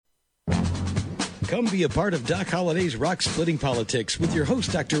Come be a part of Doc Holliday's Rock Splitting Politics with your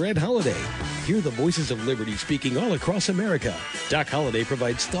host, Dr. Ed Holliday. Hear the voices of liberty speaking all across America. Doc Holliday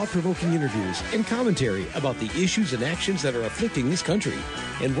provides thought-provoking interviews and commentary about the issues and actions that are afflicting this country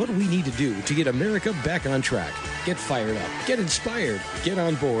and what we need to do to get America back on track. Get fired up, get inspired, get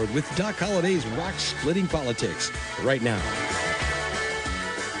on board with Doc Holliday's Rock Splitting Politics right now.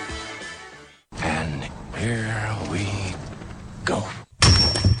 And here we go.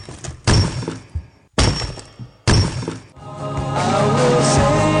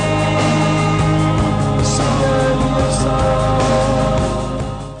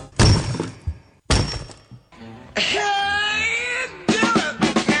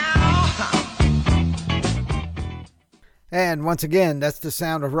 And once again, that's the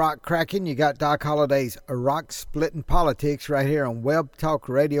sound of rock cracking. You got Doc Holliday's Rock Splitting Politics right here on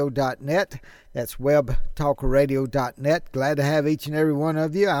webtalkradio.net. That's webtalkradio.net. Glad to have each and every one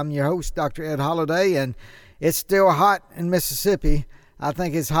of you. I'm your host, Dr. Ed Holliday, and it's still hot in Mississippi. I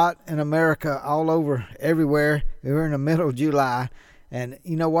think it's hot in America all over, everywhere. We're in the middle of July. And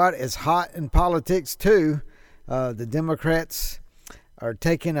you know what? It's hot in politics, too. The Democrats are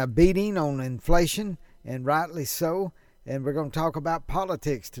taking a beating on inflation, and rightly so. And we're going to talk about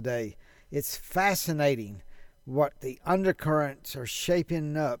politics today. It's fascinating what the undercurrents are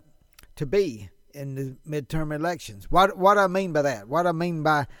shaping up to be in the midterm elections. What I mean by that, what I mean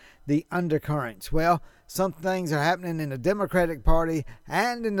by the undercurrents. Well, some things are happening in the Democratic Party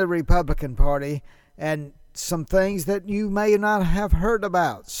and in the Republican Party, and some things that you may not have heard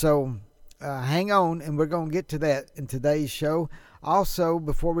about. So hang on, and we're going to get to that in today's show. Also,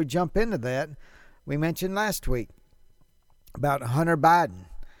 before we jump into that, we mentioned last week about Hunter Biden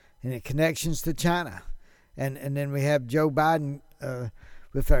and the connections to China. And then we have Joe Biden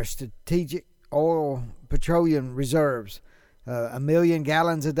with our strategic oil petroleum reserves, 1 million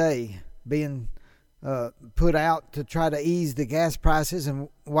gallons a day being put out to try to ease the gas prices. And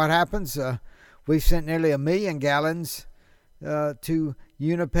what happens? We've sent nearly 1 million gallons to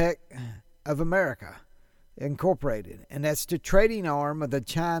Unipec of America Incorporated. And that's the trading arm of the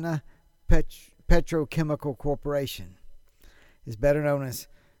China Petrochemical Corporation. It's better known as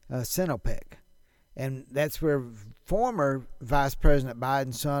Sinopec. And that's where former Vice President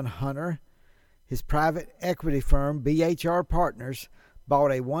Biden's son, Hunter, his private equity firm, BHR Partners, bought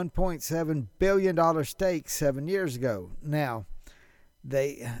a $1.7 billion stake 7 years ago. Now,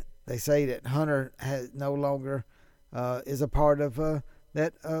 they say that Hunter has no longer is a part of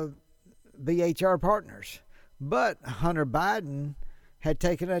that BHR Partners. But Hunter Biden had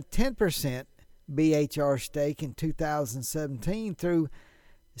taken a 10% BHR stake in 2017 through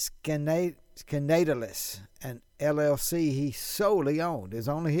Scandalis, an LLC he solely owned. It's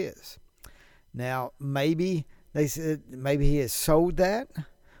only his. Now, maybe they said maybe he has sold that.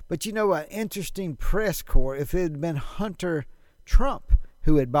 But you know, an interesting press corps, if it had been Hunter Trump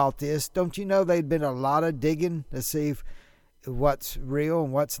who had bought this, don't you know there'd been a lot of digging to see what's real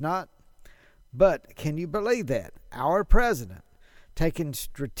and what's not? But can you believe that? Our president taking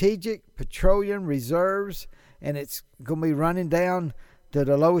strategic petroleum reserves, and it's going to be running down to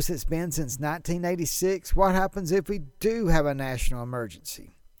the lowest it's been since 1986. What happens if we do have a national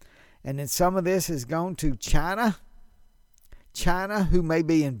emergency? And then some of this is going to China, who may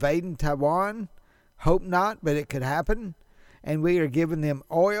be invading Taiwan. Hope not, but it could happen. And we are giving them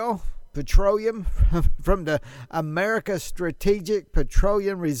oil, petroleum from the America Strategic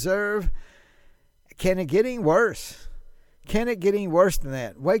Petroleum Reserve. Can it get any worse? Can it get any worse than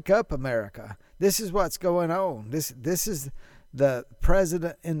that? Wake up, America. This is what's going on. This is the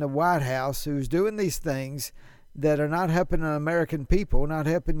president in the White House who's doing these things that are not helping the American people, not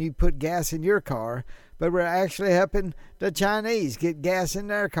helping you put gas in your car, but we're actually helping the Chinese get gas in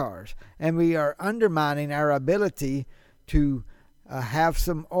their cars. And we are undermining our ability to have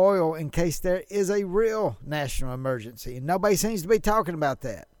some oil in case there is a real national emergency. And nobody seems to be talking about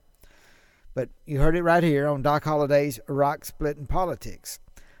that. But you heard it right here on Doc Holliday's Rock Splitting Politics.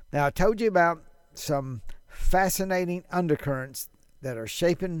 Now, I told you about some fascinating undercurrents that are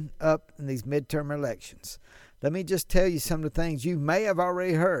shaping up in these midterm elections. Let me just tell you some of the things you may have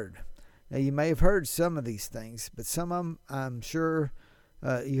already heard. Now, you may have heard some of these things, but some of them I'm sure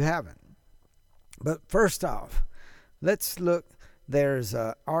you haven't. But first off, let's look. There's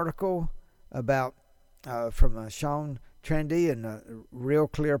an article about from Sean Trendy and Real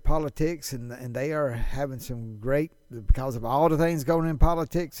Clear Politics, and they are having some great, because of all the things going in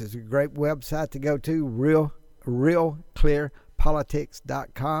politics, it's a great website to go to,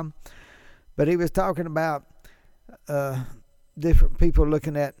 realclearpolitics.com. But he was talking about different people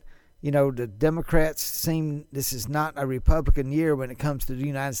looking at, the Democrats seem this is not a Republican year when it comes to the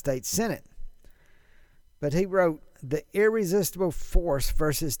United States Senate. But he wrote, "The irresistible force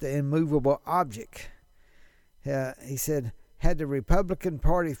versus the immovable object." He said, had the Republican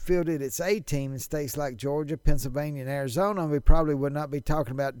Party fielded its A-team in states like Georgia, Pennsylvania, and Arizona, we probably would not be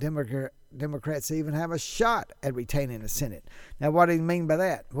talking about Democrats even have a shot at retaining the Senate. Now, what do you mean by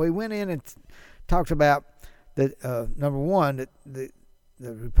that? We went in and talked about that, number one, that the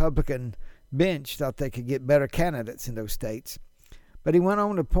Republican bench thought they could get better candidates in those states. But he went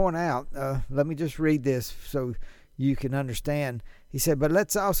on to point out, let me just read this so you can understand. He said, but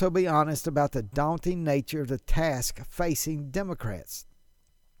let's also be honest about the daunting nature of the task facing Democrats.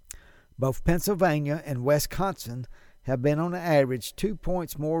 Both Pennsylvania and Wisconsin have been on average 2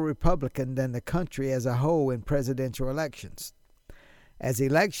 points more Republican than the country as a whole in presidential elections. As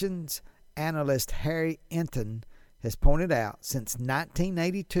elections analyst Harry Enton has pointed out, since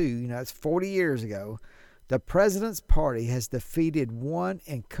 1982, that's 40 years ago, the president's party has defeated one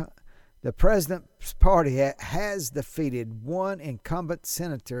incumbent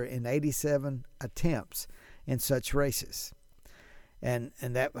senator in 87 attempts in such races. And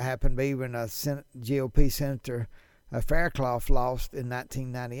that happened to be when GOP Senator Fairclough lost in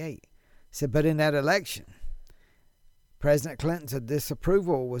 1998. So, but in that election, President Clinton's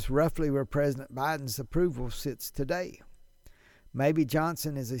disapproval was roughly where President Biden's approval sits today. Maybe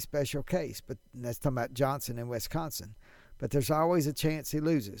Johnson is a special case, but that's talking about Johnson in Wisconsin. But there's always a chance he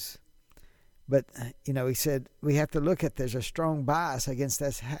loses. But, he said we have to look at there's a strong bias against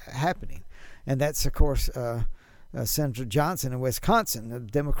that happening. And that's, of course, Senator Johnson in Wisconsin. The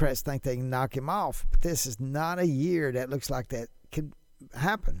Democrats think they can knock him off. But this is not a year that looks like that can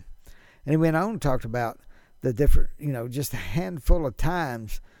happen. And he went on and talked about the different, just a handful of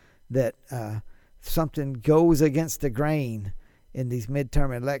times that something goes against the grain in these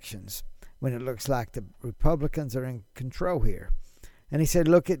midterm elections when it looks like the Republicans are in control here. And he said,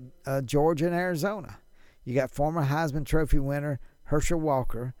 look at Georgia and Arizona. You got former Heisman Trophy winner Herschel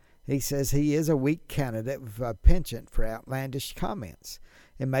Walker. He says he is a weak candidate with a penchant for outlandish comments.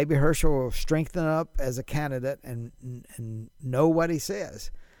 And maybe Herschel will strengthen up as a candidate and know what he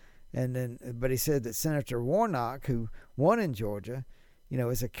says. But he said that Senator Warnock, who won in Georgia,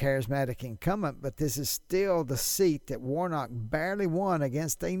 is a charismatic incumbent, but this is still the seat that Warnock barely won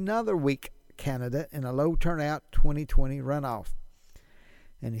against another weak candidate in a low turnout 2020 runoff.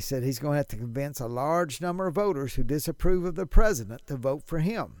 And he said he's going to have to convince a large number of voters who disapprove of the president to vote for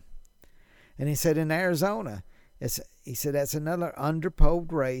him. And he said in Arizona, he said that's another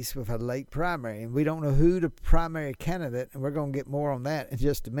underpolled race with a late primary, and we don't know who the primary candidate, and we're going to get more on that in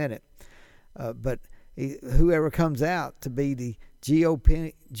just a minute. But whoever comes out to be the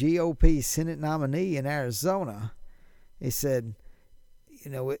GOP Senate nominee in Arizona, he said,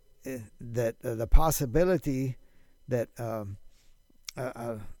 that the possibility that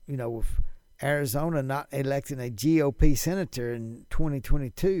with Arizona not electing a GOP senator in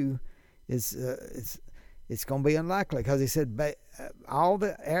 2022 it's going to be unlikely, because he said all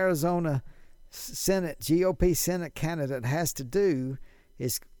the Arizona GOP Senate candidate has to do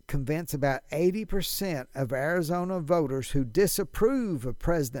is convince about 80% of Arizona voters who disapprove of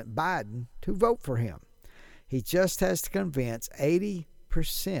President Biden to vote for him. He just has to convince 80%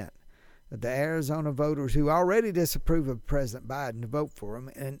 of the Arizona voters who already disapprove of President Biden to vote for him,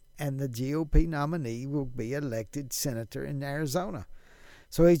 and the GOP nominee will be elected senator in Arizona.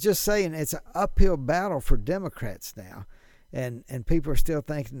 So he's just saying it's an uphill battle for Democrats now, and people are still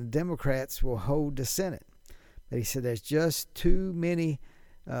thinking the Democrats will hold the Senate. But he said there's just too many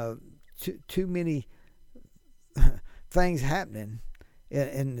things happening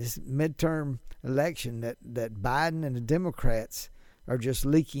in this midterm election that Biden and the Democrats are just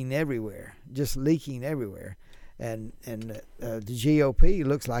leaking everywhere. And the GOP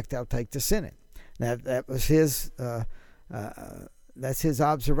looks like they'll take the Senate. Now, that was his that's his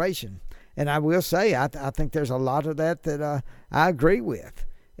observation. And I will say, I think there's a lot of that I agree with.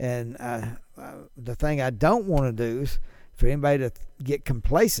 And the thing I don't want to do is for anybody to get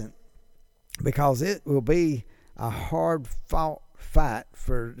complacent, because it will be a hard-fought fight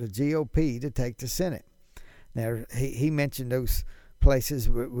for the GOP to take the Senate. Now, he mentioned those places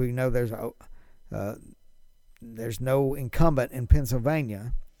where we know there's no incumbent in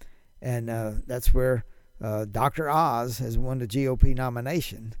Pennsylvania, and that's where Dr. Oz has won the GOP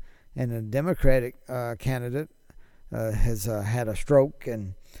nomination, and the Democratic candidate has had a stroke,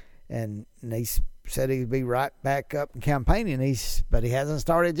 and he said he'd be right back up and campaigning, but he hasn't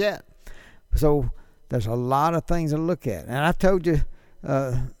started yet. So there's a lot of things to look at. And I've told you,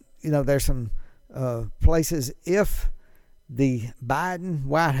 there's some places, if the Biden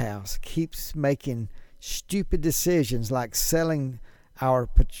White House keeps making stupid decisions like selling our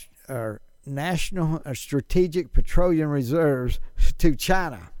national or strategic petroleum reserves to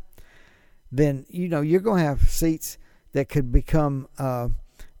China, then you're going to have seats that could become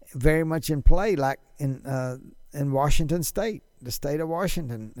very much in play, like in Washington State, the state of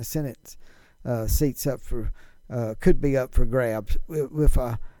Washington. The Senate seats could be up for grabs with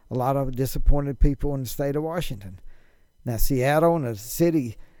a lot of disappointed people in the state of Washington. Now, Seattle and the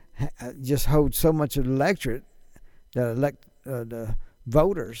city just hold so much of the electorate, the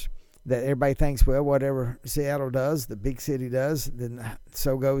voters, that everybody thinks, well, whatever Seattle does, the big city does, then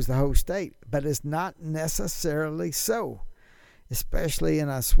so goes the whole state. But it's not necessarily so, especially in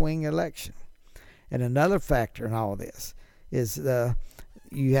a swing election. And another factor in all this is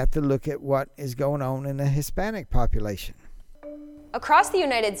you have to look at what is going on in the Hispanic population. Across the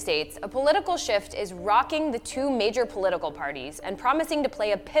United States, a political shift is rocking the two major political parties and promising to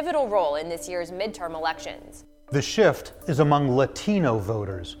play a pivotal role in this year's midterm elections. The shift is among Latino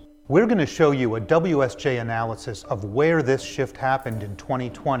voters. We're going to show you a WSJ analysis of where this shift happened in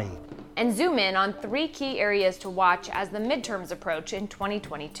 2020. And zoom in on 3 key areas to watch as the midterms approach in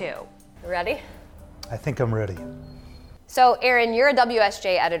 2022. Ready? I think I'm ready. So, Aaron, you're a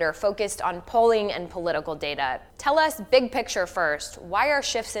WSJ editor focused on polling and political data. Tell us, big picture first, why are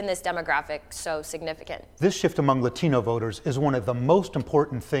shifts in this demographic so significant? This shift among Latino voters is one of the most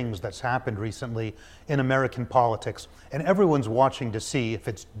important things that's happened recently in American politics, and everyone's watching to see if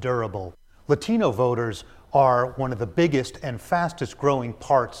it's durable. Latino voters are one of the biggest and fastest growing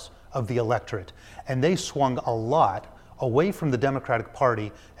parts of the electorate, and they swung a lot away from the Democratic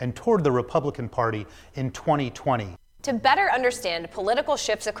Party and toward the Republican Party in 2020. To better understand political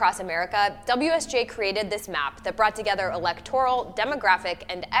shifts across America, WSJ created this map that brought together electoral, demographic,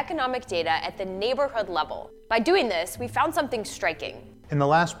 and economic data at the neighborhood level. By doing this, we found something striking. In the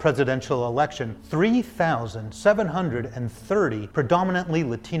last presidential election, 3,730 predominantly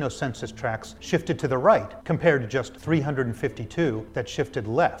Latino census tracts shifted to the right, compared to just 352 that shifted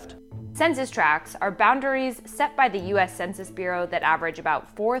left. Census tracts are boundaries set by the U.S. Census Bureau that average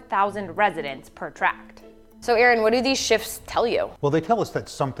about 4,000 residents per tract. So, Aaron, what do these shifts tell you? Well, they tell us that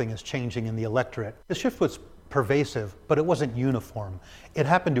something is changing in the electorate. The shift was pervasive, but it wasn't uniform. It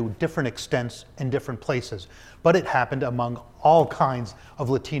happened to different extents in different places, but it happened among all kinds of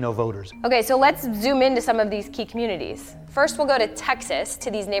Latino voters. Okay, so let's zoom into some of these key communities. First, we'll go to Texas,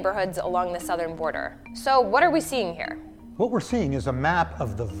 to these neighborhoods along the southern border. So, what are we seeing here? What we're seeing is a map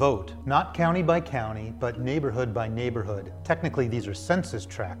of the vote, not county by county, but neighborhood by neighborhood. Technically, these are census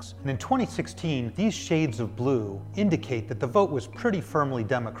tracts. And in 2016, these shades of blue indicate that the vote was pretty firmly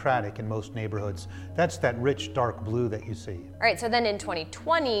Democratic in most neighborhoods. That's that rich, dark blue that you see. All right, so then in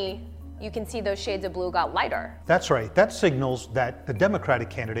 2020, you can see those shades of blue got lighter. That's right. That signals that the Democratic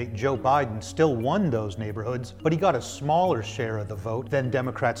candidate, Joe Biden, still won those neighborhoods, but he got a smaller share of the vote than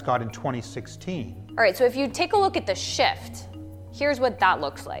Democrats got in 2016. All right, so if you take a look at the shift, here's what that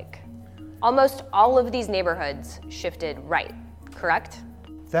looks like. Almost all of these neighborhoods shifted right, correct?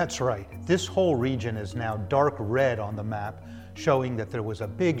 That's right. This whole region is now dark red on the map, showing that there was a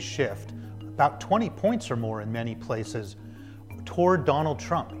big shift, about 20 points or more in many places, toward Donald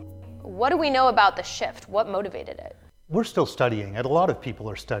Trump. What do we know about the shift? What motivated it? We're still studying it. A lot of people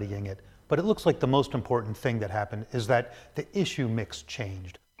are studying it. But it looks like the most important thing that happened is that the issue mix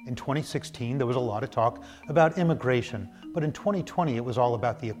changed. In 2016, there was a lot of talk about immigration. But in 2020, it was all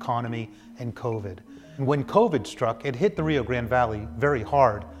about the economy and COVID. And when COVID struck, it hit the Rio Grande Valley very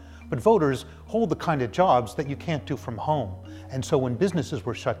hard. But voters hold the kind of jobs that you can't do from home. And so when businesses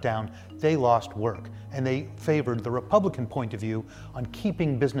were shut down, they lost work. And they favored the Republican point of view on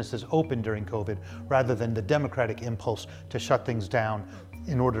keeping businesses open during COVID rather than the Democratic impulse to shut things down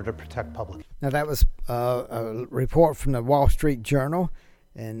in order to protect public. Now, that was a report from the Wall Street Journal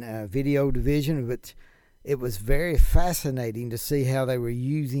and video division, but it was very fascinating to see how they were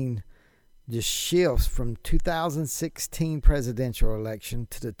using the shifts from 2016 presidential election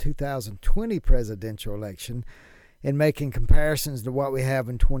to the 2020 presidential election and making comparisons to what we have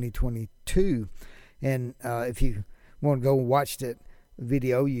in 2022. And if you want to go watch that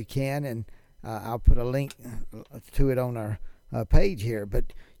video, you can, and I'll put a link to it on our page here.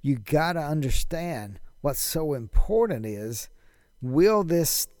 But you got to understand what's so important is, will this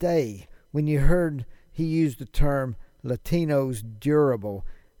stay? When you heard he used the term Latinos durable,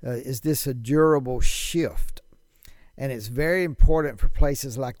 is this a durable shift? And it's very important for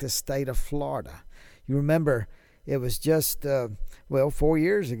places like the state of Florida. You remember, it was just, 4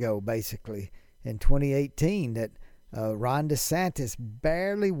 years ago, basically, in 2018, that Ron DeSantis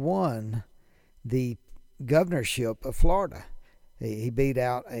barely won the governorship of Florida. He beat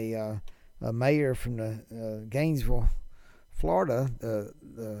out a mayor from the Gainesville, Florida,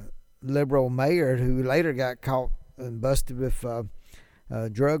 the liberal mayor who later got caught and busted with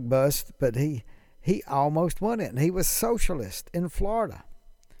drug bust, but he almost won it, and he was socialist in Florida.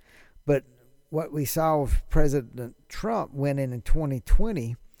 But what we saw with President Trump winning in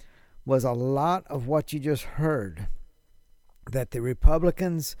 2020 was a lot of what you just heard, that the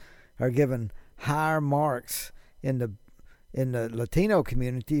Republicans are given higher marks in the Latino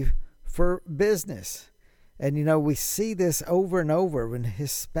community for business. And, you know, we see this over and over when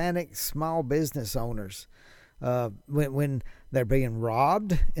Hispanic small business owners, when they're being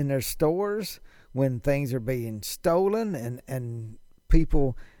robbed in their stores, when things are being stolen and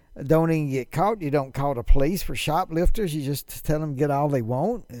people don't even get caught. You don't call the police for shoplifters. You just tell them to get all they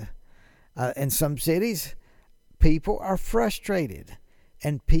want. In some cities, people are frustrated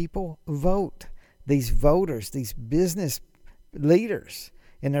and people vote. These voters, these business leaders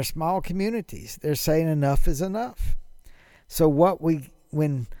in their small communities, they're saying enough is enough. So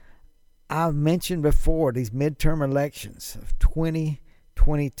when I've mentioned before, these midterm elections of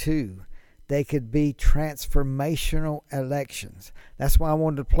 2022, they could be transformational elections. That's why I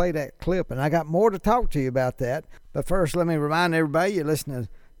wanted to play that clip, and I got more to talk to you about that. But first, let me remind everybody you're listening to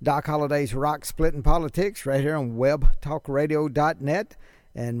Doc Holliday's Rock Splitting Politics right here on webtalkradio.net.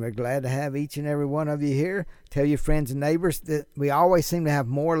 And we're glad to have each and every one of you here. Tell your friends and neighbors that we always seem to have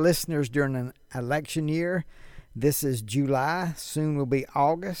more listeners during an election year. This is July. Soon will be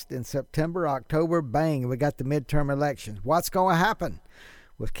August. In September, October, bang, we got the midterm elections. What's going to happen?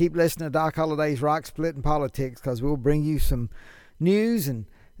 Well, keep listening to Doc Holliday's Rock Splitting Politics, because we'll bring you some news and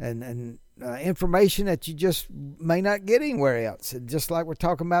information that you just may not get anywhere else. And just like we're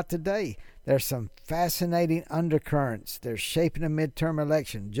talking about today, there's some fascinating undercurrents. They're shaping a midterm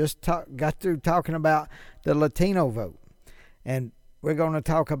election. Got through talking about the Latino vote. And we're going to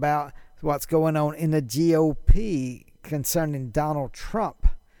talk about what's going on in the GOP concerning Donald Trump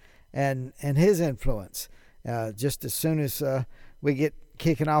and his influence. Just as soon as we get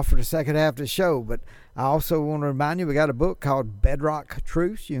kicking off for the second half of the show. But I also want to remind you, we got a book called Bedrock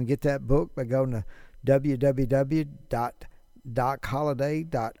Truths. You can get that book by going to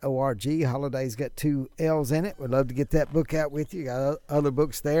www.docholliday.org. Holiday's got 2 L's in it. We'd love to get that book out with you. Got other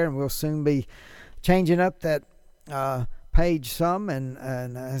books there, and we'll soon be changing up that page some. And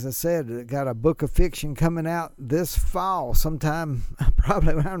as I said, got a book of fiction coming out this fall, sometime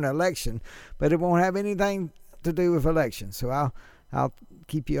probably around the election, but it won't have anything to do with elections. So I'll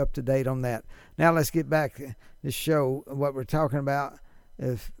keep you up to date on that. Now let's get back to the show. What we're talking about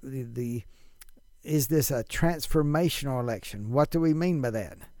is is this a transformational election? What do we mean by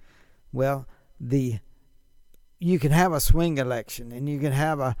that? Well, you can have a swing election and you can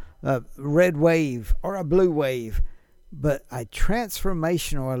have a red wave or a blue wave, but a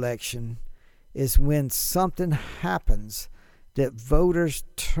transformational election is when something happens that voters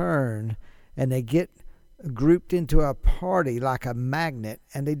turn and they get grouped into a party like a magnet,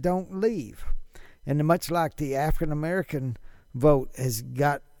 and they don't leave. And much like the African American vote has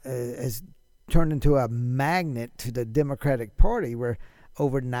turned into a magnet to the Democratic Party, where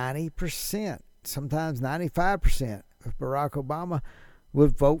over 90%, sometimes 95% of Barack Obama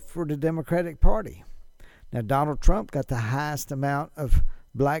would vote for the Democratic Party. Now, Donald Trump got the highest amount of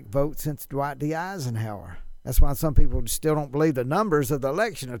black votes since Dwight D. Eisenhower. That's why some people still don't believe the numbers of the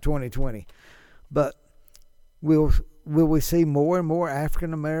election of 2020. But will we see more and more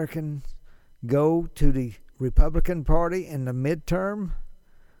African Americans go to the Republican Party in the midterm?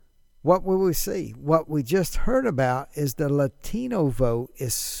 What will we see? What we just heard about is the Latino vote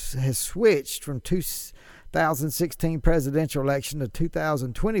has switched from 2016 presidential election to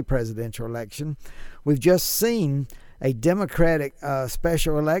 2020 presidential election. We've just seen a Democratic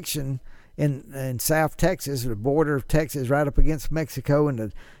special election in South Texas, the border of Texas, right up against Mexico,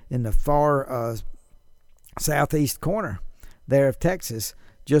 in the far southeast corner there of Texas,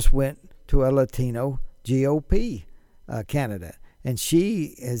 just went to a Latino GOP candidate. And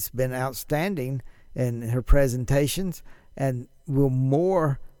she has been outstanding in her presentations, and will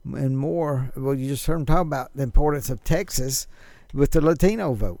more and more. Well, you just heard him talk about the importance of Texas with the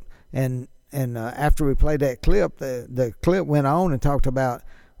Latino vote. And after we played that clip, the clip went on and talked about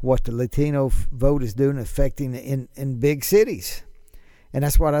what the Latino vote is doing, affecting in big cities. And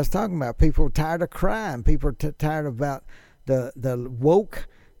that's what I was talking about. People are tired of crime. People are tired about the woke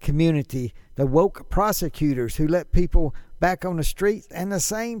community, the woke prosecutors who let people back on the streets, and the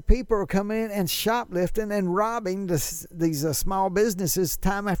same people are coming in and shoplifting and robbing these small businesses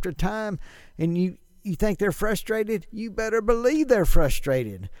time after time. And you think they're frustrated? You better believe they're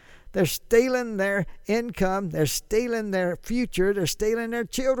frustrated. They're stealing their income. They're stealing their future. They're stealing their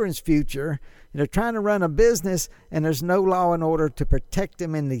children's future. They're trying to run a business, and there's no law and order to protect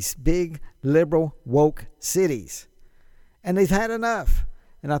them in these big, liberal, woke cities. And they've had enough.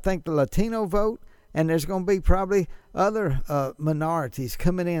 And I think the Latino vote, and there's going to be probably other minorities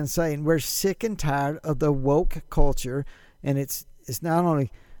coming in saying we're sick and tired of the woke culture, and it's not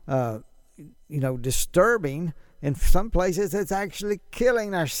only disturbing. In some places, it's actually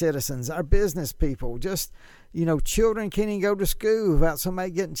killing our citizens, our business people. Just, children can't even go to school without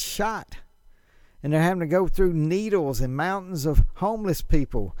somebody getting shot. And they're having to go through needles and mountains of homeless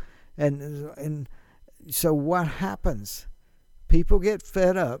people. And so what happens? People get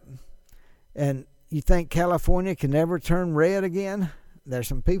fed up. And you think California can never turn red again? There's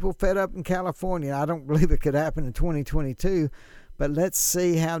some people fed up in California. I don't believe it could happen in 2022. But let's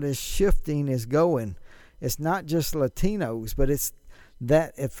see how this shifting is going. It's not just Latinos, but it's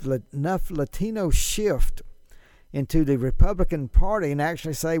that if enough Latinos shift into the Republican Party and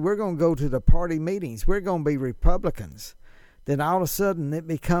actually say, we're going to go to the party meetings, we're going to be Republicans, then all of a sudden it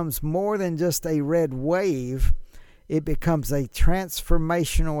becomes more than just a red wave. It becomes a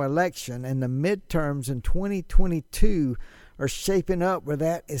transformational election, and the midterms in 2022 are shaping up where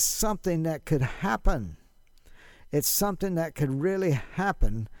that is something that could happen. It's something that could really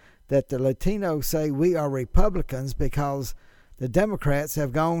happen, that the Latinos say we are Republicans because the Democrats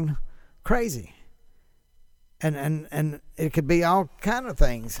have gone crazy. And it could be all kind of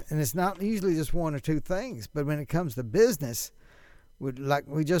things. And it's not usually just one or two things. But when it comes to business, like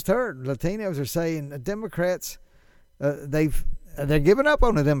we just heard, Latinos are saying the Democrats, they're giving up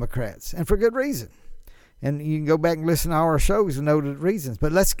on the Democrats, and for good reason. And you can go back and listen to our shows and know the reasons.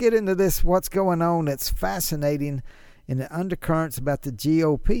 But let's get into this, what's going on that's fascinating in the undercurrents about the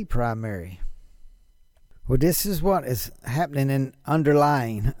GOP primary. Well, this is what is happening in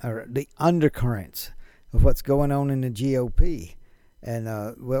underlying, or the undercurrents of what's going on in the GOP. And,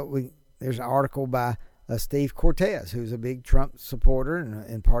 there's an article by Steve Cortez, who's a big Trump supporter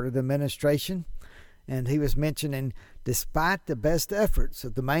and part of the administration. And he was mentioning, despite the best efforts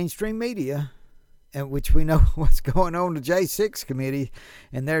of the mainstream media, and which we know what's going on in the J6 committee,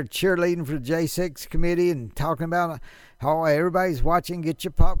 and they're cheerleading for the J6 committee and talking about how everybody's watching, get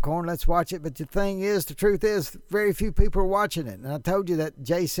your popcorn, let's watch it. But the truth is, very few people are watching it. And I told you that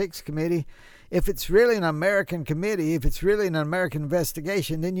J6 committee, if it's really an American committee, if it's really an American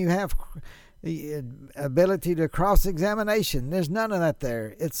investigation, then you have the ability to cross-examination. There's none of that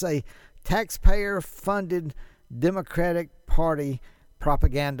there. It's a taxpayer-funded Democratic Party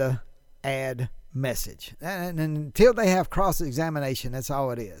propaganda ad message. And until they have cross-examination, that's all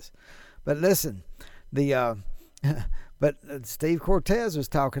it is. But listen, Steve Cortez was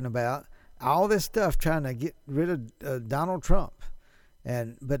talking about all this stuff trying to get rid of Donald Trump.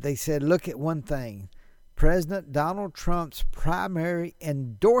 But they said, look at one thing. President Donald Trump's primary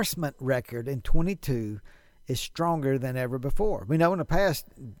endorsement record in 22 is stronger than ever before. We know in the past,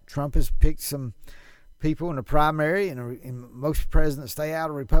 Trump has picked some people in the primary, and most presidents stay out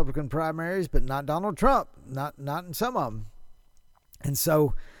of Republican primaries, but not Donald Trump, not in some of them. And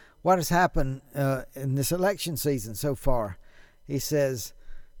so what has happened in this election season so far? He says,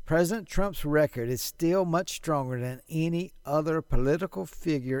 President Trump's record is still much stronger than any other political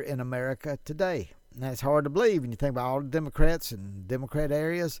figure in America today. And that's hard to believe when you think about all the Democrats and Democrat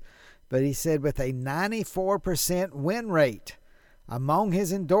areas. But he said with a 94% win rate among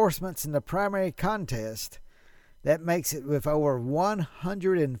his endorsements in the primary contest, that makes it with over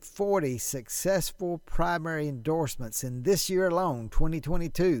 140 successful primary endorsements in this year alone,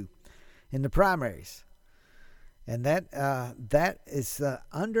 2022, in the primaries. And that is the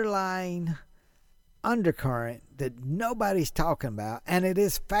underlying undercurrent that nobody's talking about, and it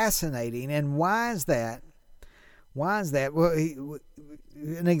is fascinating. And why is that? Well,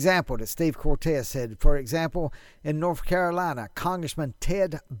 an example that Steve Cortez said, for example, in North Carolina, Congressman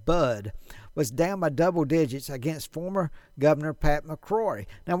Ted Budd was down by double digits against former Governor Pat McCrory.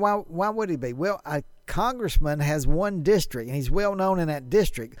 Now, why would he be? Well, a congressman has one district, and he's well known in that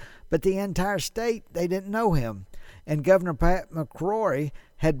district, but the entire state, they didn't know him. And Governor Pat McCrory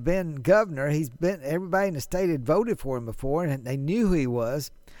had been governor. Everybody in the state had voted for him before, and they knew who he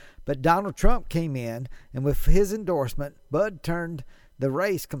was. But Donald Trump came in, and with his endorsement, Budd turned the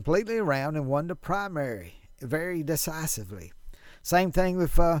race completely around and won the primary very decisively. Same thing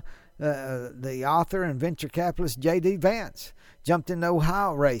with the author and venture capitalist J.D. Vance. Jumped in the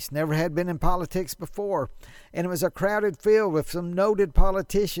Ohio race, never had been in politics before. And it was a crowded field with some noted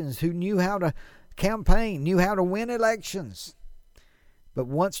politicians who knew how to campaign, knew how to win elections. But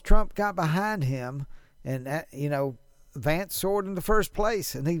once Trump got behind him, and Vance soared in the first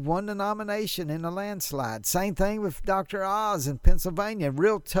place, and he won the nomination in a landslide. Same thing with Dr. Oz in Pennsylvania.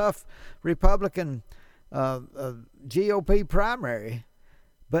 Real tough Republican GOP primary,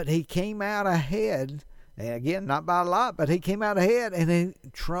 but he came out ahead. And again, not by a lot, but he came out ahead, and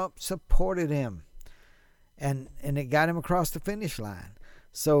Trump supported him, and it got him across the finish line.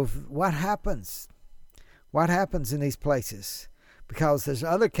 So what happens? What happens in these places? Because there's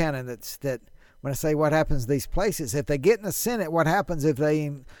other candidates that, when I say what happens in these places, if they get in the Senate, what happens if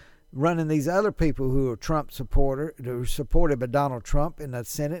they run in these other people who are Trump supporters, who are supported by Donald Trump in the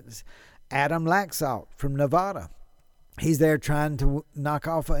Senate? Adam Laxalt from Nevada. He's there trying to knock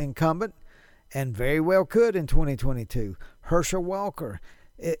off an incumbent, and very well could in 2022. Herschel Walker,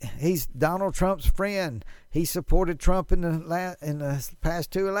 he's Donald Trump's friend. He supported Trump in the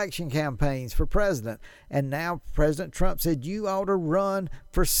past 2 election campaigns for president. And now President Trump said, you ought to run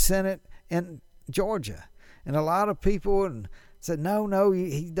for Senate in Georgia. And a lot of people said, no,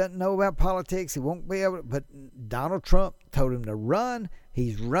 he doesn't know about politics. He won't be able to. But Donald Trump told him to run.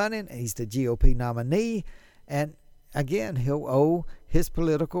 He's running. He's the GOP nominee. And again, he'll owe his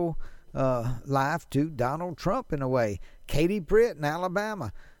political life to Donald Trump in a way. Katie Britt in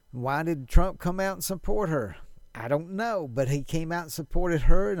Alabama. Why did Trump come out and support her? I don't know, but he came out and supported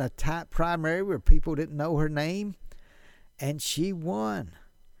her in a tight primary where people didn't know her name, and she won.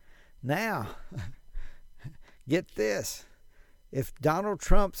 Now, get this. If Donald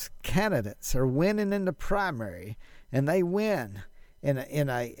Trump's candidates are winning in the primary and they win in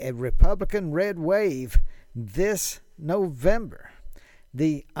a Republican red wave this November,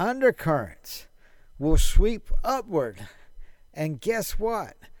 the undercurrents will sweep upward. And guess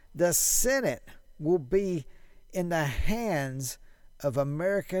what? The Senate will be in the hands of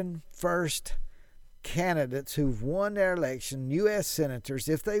American first candidates who've won their election, U.S. senators,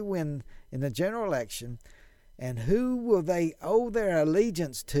 if they win in the general election. And who will they owe their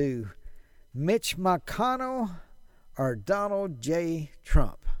allegiance to? Mitch McConnell or Donald J.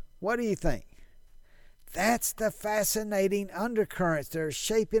 Trump? What do you think? That's the fascinating undercurrents that are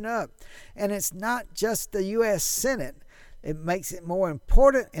shaping up. And it's not just the U.S. Senate. It makes it more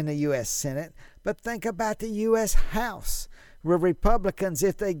important in the U.S. Senate. But think about the U.S. House, where Republicans,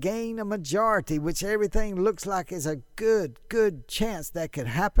 if they gain a majority, which everything looks like is a good chance that could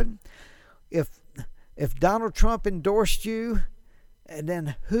happen, if Donald Trump endorsed you, and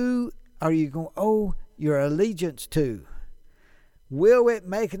then who are you going to owe your allegiance to? Will it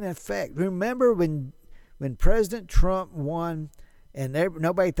make an effect? Remember when President Trump won, and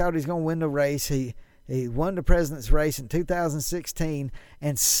nobody thought he was going to win the race. He won the president's race in 2016,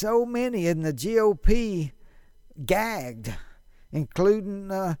 and so many in the GOP gagged,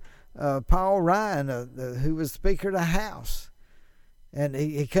 including Paul Ryan, who was Speaker of the House, and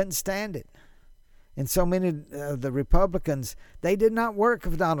he couldn't stand it. And so many of the Republicans, they did not work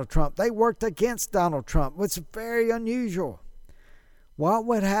with Donald Trump. They worked against Donald Trump, which is very unusual. What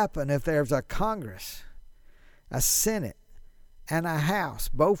would happen if there's a Congress, a Senate, and a House,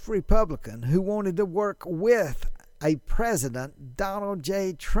 both Republican, who wanted to work with a President, Donald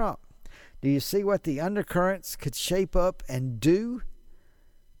J. Trump? Do you see what the undercurrents could shape up and do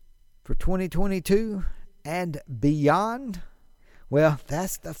for 2022 and beyond? Well,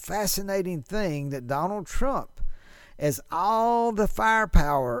 that's the fascinating thing, that Donald Trump, as all the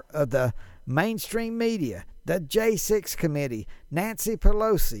firepower of the mainstream media, the J6 committee, Nancy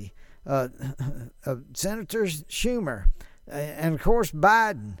Pelosi, Senator Schumer, and of course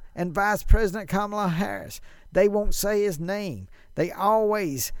Biden and Vice President Kamala Harris, they won't say his name. They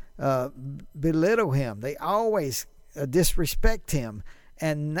always belittle him. They always disrespect him.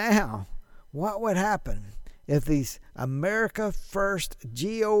 And now, what would happen if these America First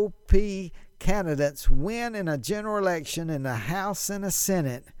GOP candidates win in a general election in the House and the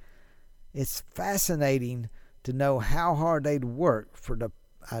Senate? It's fascinating to know how hard they'd work for the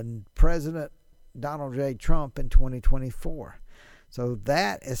President Donald J. Trump in 2024. So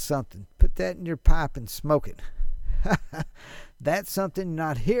that is something. Put that in your pipe and smoke it. That's something you're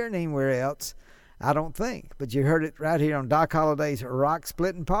not hearing anywhere else, I don't think. But you heard it right here on Doc Holliday's Rock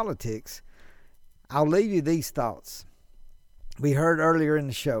Splitting Politics. I'll leave you these thoughts. We heard earlier in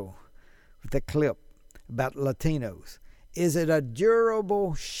the show with the clip about Latinos. Is it a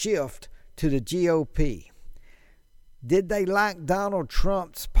durable shift to the GOP? Did they like Donald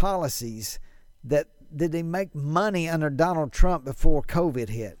Trump's policies? Did they make money under Donald Trump before COVID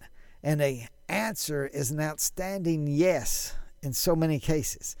hit? And the answer is an outstanding yes in so many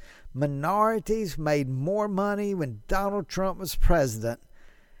cases. Minorities made more money when Donald Trump was president,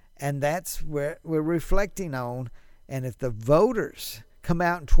 and that's where we're reflecting on. And if the voters come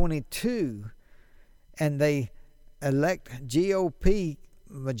out in 22 and they elect GOP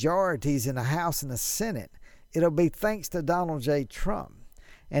majorities in the House and the Senate, it'll be thanks to Donald J. Trump.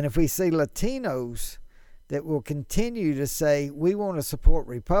 And if we see Latinos that will continue to say we want to support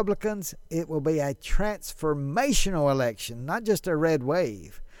Republicans, it will be a transformational election, not just a red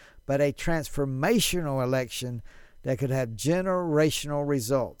wave, but a transformational election that could have generational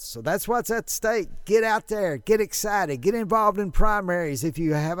results. So that's what's at stake. Get out there, get excited, get involved in primaries if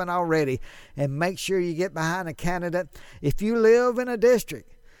you haven't already, and make sure you get behind a candidate. If you live in a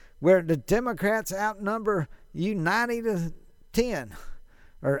district where the Democrats outnumber you 90-10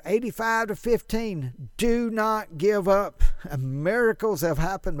 or 85-15, do not give up. Miracles have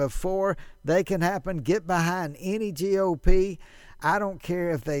happened before. They can happen. Get behind any GOP. I don't care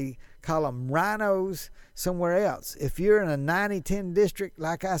if they call them rhinos somewhere else. If you're in a 90-10 district,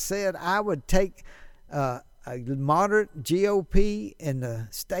 like I said, I would take a moderate GOP in the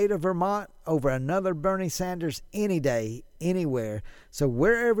state of Vermont over another Bernie Sanders any day, anywhere. So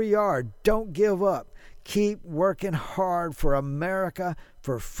wherever you are, don't give up. Keep working hard for America,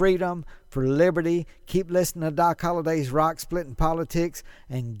 for freedom, for liberty. Keep listening to Doc Holliday's Rock Splitting Politics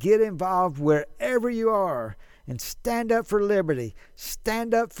and get involved wherever you are. And stand up for liberty,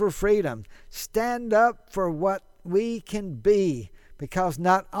 stand up for freedom, stand up for what we can be, because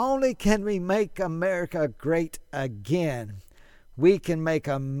not only can we make America great again, we can make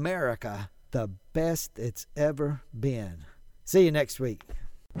America the best it's ever been. See you next week.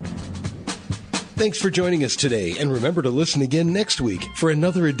 Thanks for joining us today, and remember to listen again next week for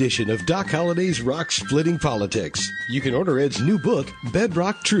another edition of Doc Holliday's Rock Splitting Politics. You can order Ed's new book,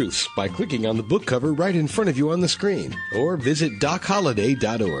 Bedrock Truths, by clicking on the book cover right in front of you on the screen, or visit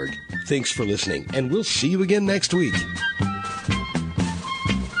DocHolliday.org. Thanks for listening, and we'll see you again next week.